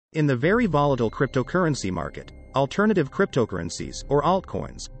In the very volatile cryptocurrency market, alternative cryptocurrencies, or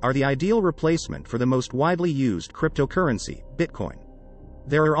altcoins, are the ideal replacement for the most widely used cryptocurrency, Bitcoin.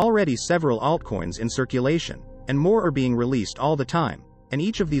 There are already several altcoins in circulation, and more are being released all the time, and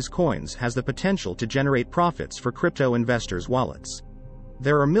each of these coins has the potential to generate profits for crypto investors' wallets.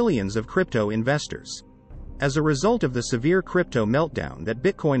 There are millions of crypto investors. As a result of the severe crypto meltdown that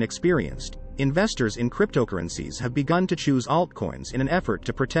Bitcoin experienced, investors in cryptocurrencies have begun to choose altcoins in an effort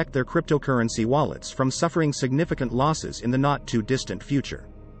to protect their cryptocurrency wallets from suffering significant losses in the not-too-distant future.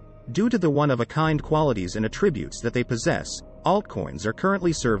 Due to the one-of-a-kind qualities and attributes that they possess, altcoins are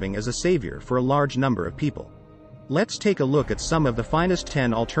currently serving as a savior for a large number of people. Let's take a look at some of the finest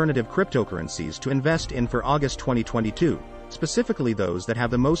 10 alternative cryptocurrencies to invest in for August 2022, specifically those that have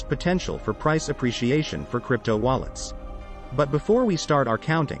the most potential for price appreciation for crypto wallets. But before we start our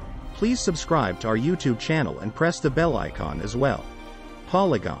counting, please subscribe to our YouTube channel and press the bell icon as well.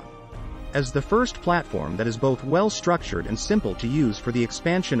 Polygon. As the first platform that is both well-structured and simple to use for the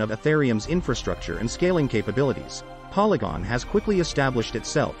expansion of Ethereum's infrastructure and scaling capabilities, Polygon has quickly established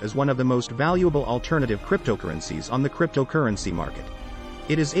itself as one of the most valuable alternative cryptocurrencies on the cryptocurrency market.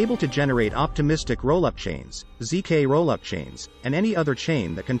 It is able to generate optimistic rollup chains, ZK rollup chains, and any other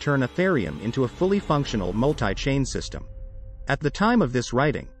chain that can turn Ethereum into a fully functional multi-chain system. At the time of this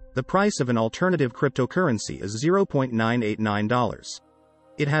writing, the price of an alternative cryptocurrency is $0.989.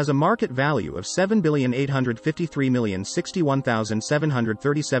 It has a market value of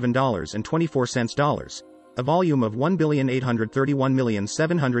 $7,853,061,737.24, a volume of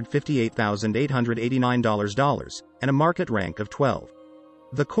 $1,831,758,889, and a market rank of 12.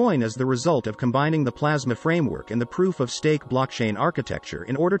 The coin is the result of combining the Plasma framework and the proof-of-stake blockchain architecture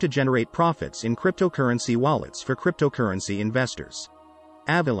in order to generate profits in cryptocurrency wallets for cryptocurrency investors.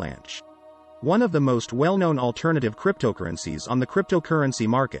 Avalanche. One of the most well-known alternative cryptocurrencies on the cryptocurrency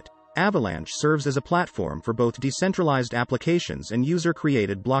market, Avalanche serves as a platform for both decentralized applications and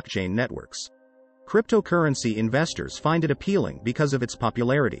user-created blockchain networks. Cryptocurrency investors find it appealing because of its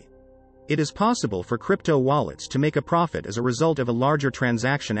popularity. It is possible for crypto wallets to make a profit as a result of a larger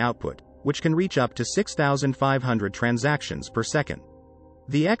transaction output, which can reach up to 6,500 transactions per second.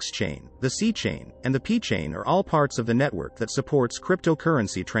 The X-chain, the C-chain, and the P-chain are all parts of the network that supports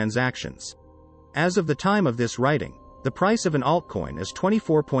cryptocurrency transactions. As of the time of this writing, the price of an altcoin is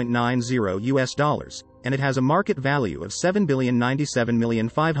 $24.90, and it has a market value of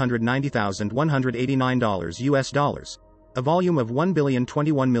 $7,097,590,189, a volume of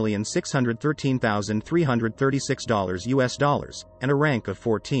 $1,021,613,336, and a rank of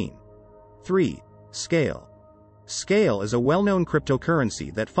 14. 3. Scale. Scale is a well-known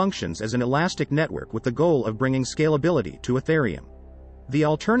cryptocurrency that functions as an elastic network with the goal of bringing scalability to Ethereum. The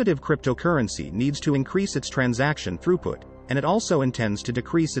alternative cryptocurrency needs to increase its transaction throughput, and it also intends to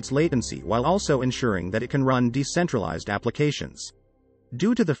decrease its latency while also ensuring that it can run decentralized applications.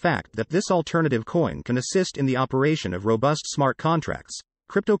 Due to the fact that this alternative coin can assist in the operation of robust smart contracts,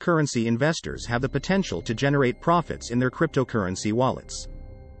 cryptocurrency investors have the potential to generate profits in their cryptocurrency wallets.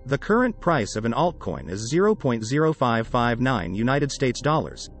 The current price of an altcoin is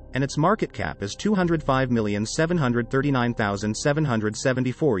 $0.0559, and its market cap is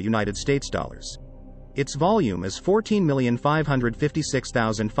 $205,739,774. Its volume is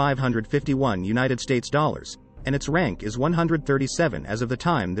 $14,556,551, and its rank is 137 as of the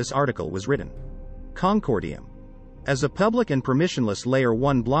time this article was written. Concordium. As a public and permissionless Layer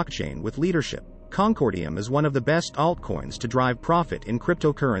 1 blockchain with leadership, Concordium is one of the best altcoins to drive profit in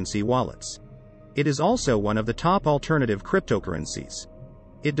cryptocurrency wallets. It is also one of the top alternative cryptocurrencies.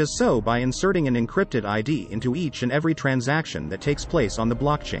 It does so by inserting an encrypted ID into each and every transaction that takes place on the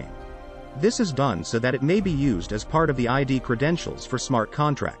blockchain. This is done so that it may be used as part of the ID credentials for smart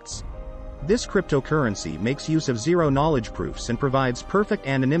contracts. This cryptocurrency makes use of zero-knowledge proofs and provides perfect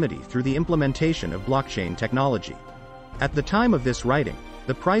anonymity through the implementation of blockchain technology. At the time of this writing,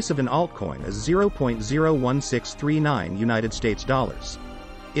 the price of an altcoin is $0.01639.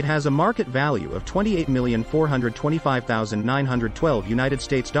 It has a market value of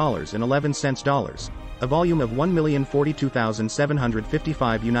 $28,425,912 and 11 cents, a volume of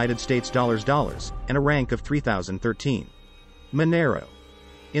 $1,042,755, and a rank of 3013. Monero.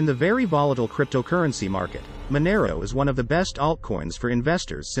 In the very volatile cryptocurrency market, Monero is one of the best altcoins for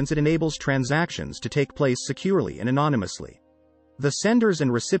investors since it enables transactions to take place securely and anonymously. The senders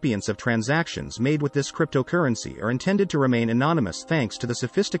and recipients of transactions made with this cryptocurrency are intended to remain anonymous thanks to the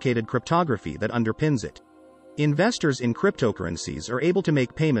sophisticated cryptography that underpins it. Investors in cryptocurrencies are able to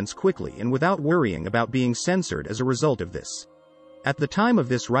make payments quickly and without worrying about being censored as a result of this. At the time of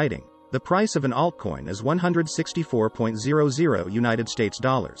this writing, the price of an altcoin is $164.00 United States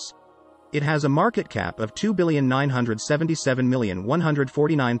dollars. It has a market cap of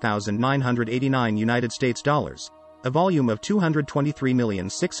 $2,977,149,989 United States dollars, a volume of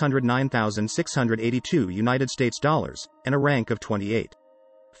 $223,609,682 United States dollars, and a rank of 28.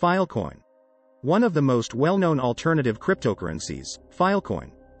 Filecoin. One of the most well-known alternative cryptocurrencies,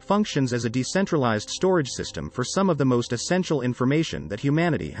 Filecoin, functions as a decentralized storage system for some of the most essential information that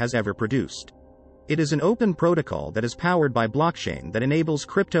humanity has ever produced. It is an open protocol that is powered by blockchain that enables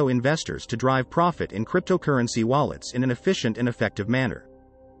crypto investors to drive profit in cryptocurrency wallets in an efficient and effective manner.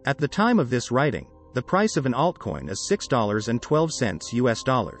 At the time of this writing, the price of an altcoin is $6.12 US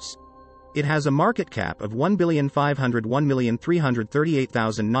dollars. It has a market cap of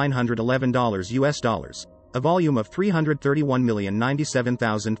 $1,501,338,911 US dollars, a volume of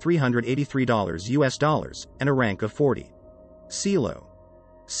 $331,097,383 US dollars, and a rank of 40. CELO.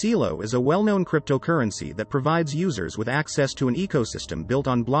 CELO is a well-known cryptocurrency that provides users with access to an ecosystem built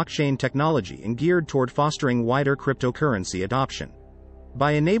on blockchain technology and geared toward fostering wider cryptocurrency adoption.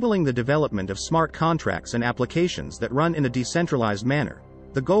 By enabling the development of smart contracts and applications that run in a decentralized manner,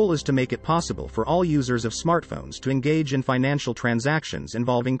 the goal is to make it possible for all users of smartphones to engage in financial transactions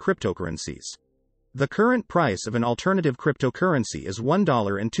involving cryptocurrencies. The current price of an alternative cryptocurrency is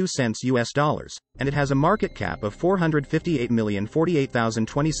 $1.02 US dollars, and it has a market cap of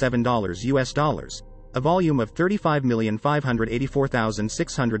 $458,048,027 US dollars, a volume of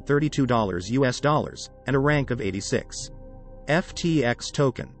 $35,584,632 US dollars, and a rank of 86. FTX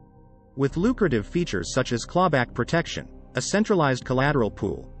token. With lucrative features such as clawback protection, a centralized collateral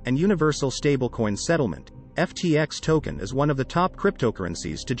pool, and universal stablecoin settlement, FTX token is one of the top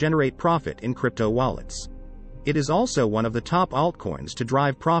cryptocurrencies to generate profit in crypto wallets. It is also one of the top altcoins to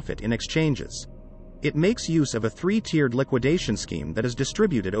drive profit in exchanges. It makes use of a three-tiered liquidation scheme that is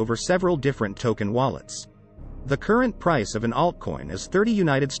distributed over several different token wallets. The current price of an altcoin is 30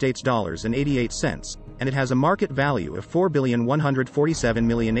 United States dollars and 88 cents, and it has a market value of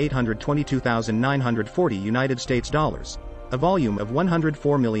 $4,147,822,940 United States dollars, a volume of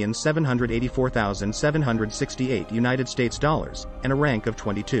 $104,784,768 United States dollars, and a rank of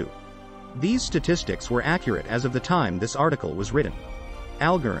 22. These statistics were accurate as of the time this article was written.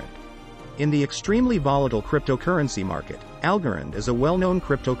 Algorand. In the extremely volatile cryptocurrency market, Algorand is a well-known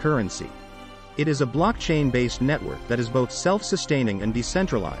cryptocurrency. It is a blockchain-based network that is both self-sustaining and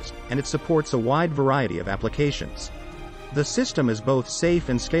decentralized, and it supports a wide variety of applications. The system is both safe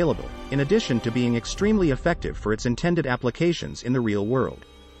and scalable, in addition to being extremely effective for its intended applications in the real world.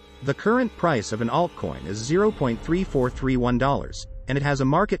 The current price of an altcoin is $0.3431, and it has a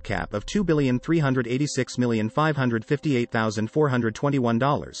market cap of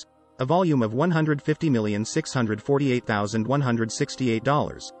 $2,386,558,421, a volume of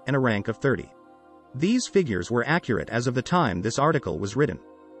 $150,648,168, and a rank of 30. These figures were accurate as of the time this article was written.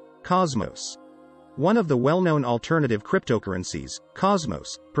 Cosmos. One of the well-known alternative cryptocurrencies,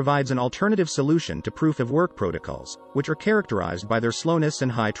 Cosmos, provides an alternative solution to proof-of-work protocols, which are characterized by their slowness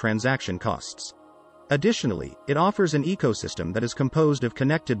and high transaction costs. Additionally, it offers an ecosystem that is composed of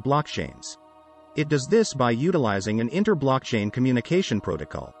connected blockchains. It does this by utilizing an inter-blockchain communication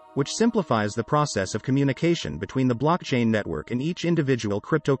protocol, which simplifies the process of communication between the blockchain network and each individual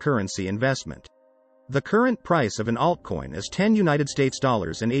cryptocurrency investment. The current price of an altcoin is 10 United States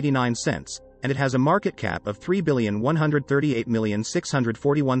dollars and 89 cents, and it has a market cap of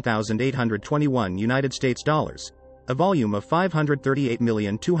 $3,138,641,821 United States dollars, a volume of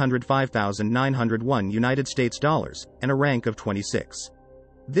 $538,205,901 United States dollars, and a rank of 26.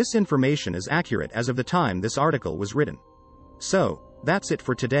 This information is accurate as of the time this article was written. So, that's it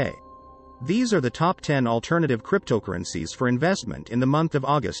for today. These are the top 10 alternative cryptocurrencies for investment in the month of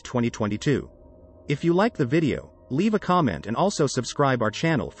August 2022. If you like the video, leave a comment and also subscribe our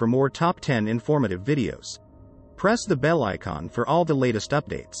channel for more top 10 informative videos. Press the bell icon for all the latest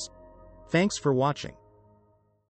updates. Thanks for watching.